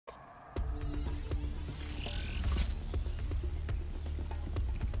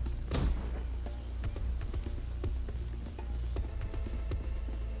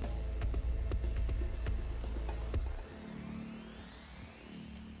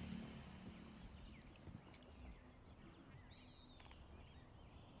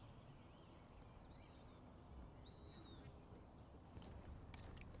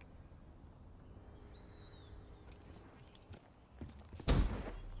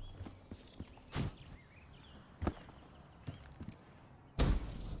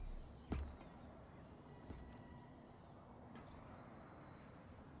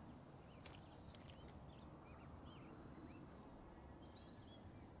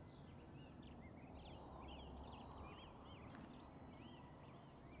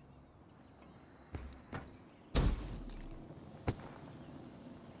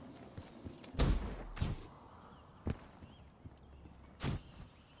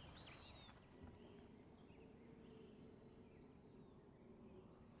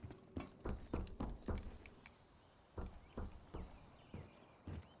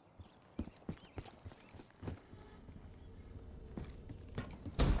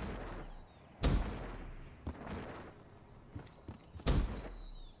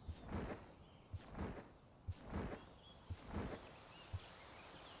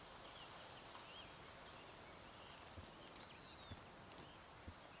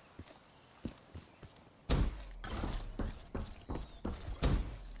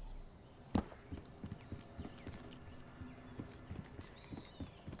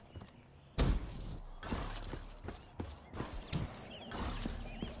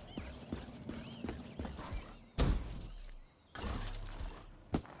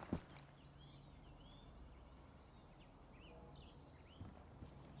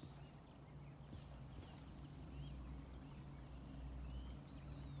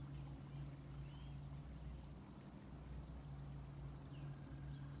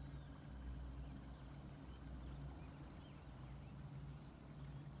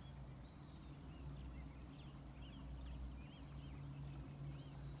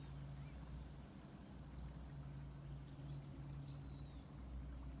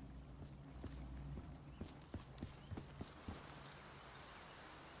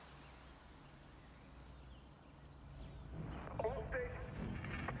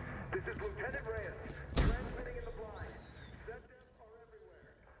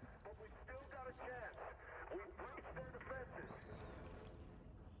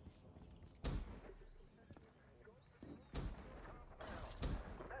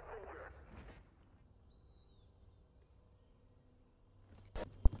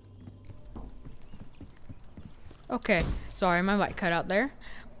Okay, sorry, my mic cut out there.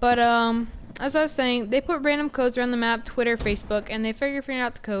 But as I was saying, they put random codes around the map, Twitter, Facebook, and they figured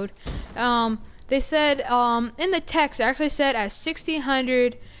out the code. They said in the text, it actually said at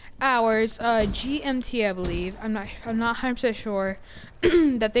 1600 hours GMT, I believe. I'm not 100% sure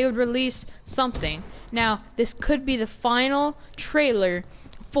that they would release something. Now, this could be the final trailer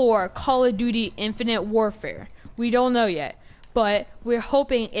for Call of Duty Infinite Warfare. We don't know yet. But we're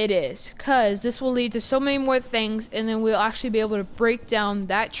hoping it is, because this will lead to so many more things, and then we'll actually be able to break down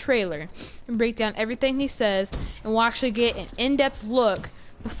that trailer and break down everything he says, and we'll actually get an in-depth look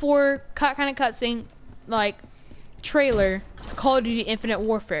before kind of cutscene like trailer to Call of Duty Infinite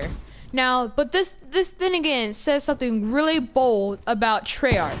Warfare. Now, but this then again says something really bold about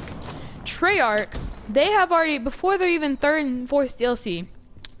Treyarch. Treyarch, they have already, before they're even third and fourth DLC,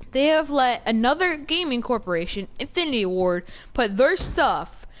 they have let another gaming corporation, Infinity Ward, put their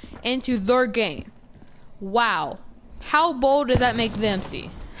stuff into their game. Wow. How bold does that make them, see?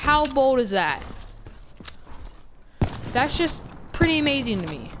 How bold is that? That's just pretty amazing to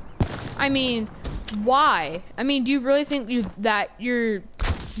me. I mean, why? I mean, do you really think that you're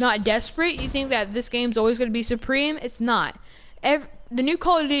not desperate? You think that this game's always going to be supreme? It's not. The new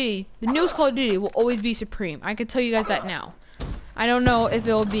Call of Duty, the newest Call of Duty will always be supreme. I can tell you guys that now. I don't know if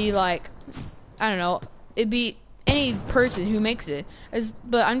it'll be like, I don't know, it'd be any person who makes it.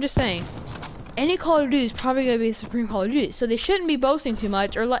 But I'm just saying, any Call of Duty is probably going to be the supreme Call of Duty. So they shouldn't be boasting too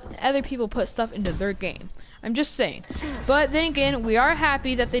much or letting other people put stuff into their game. I'm just saying. But then again, we are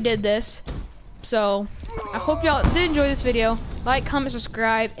happy that they did this. So I hope y'all did enjoy this video. Like, comment,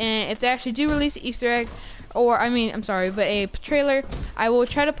 subscribe. And if they actually do release an Easter egg, or but a trailer, I will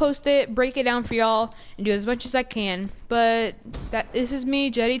try to post it, break it down for y'all, and do as much as I can. But this is me,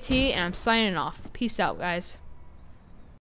 Jetty T, and I'm signing off. Peace out, guys.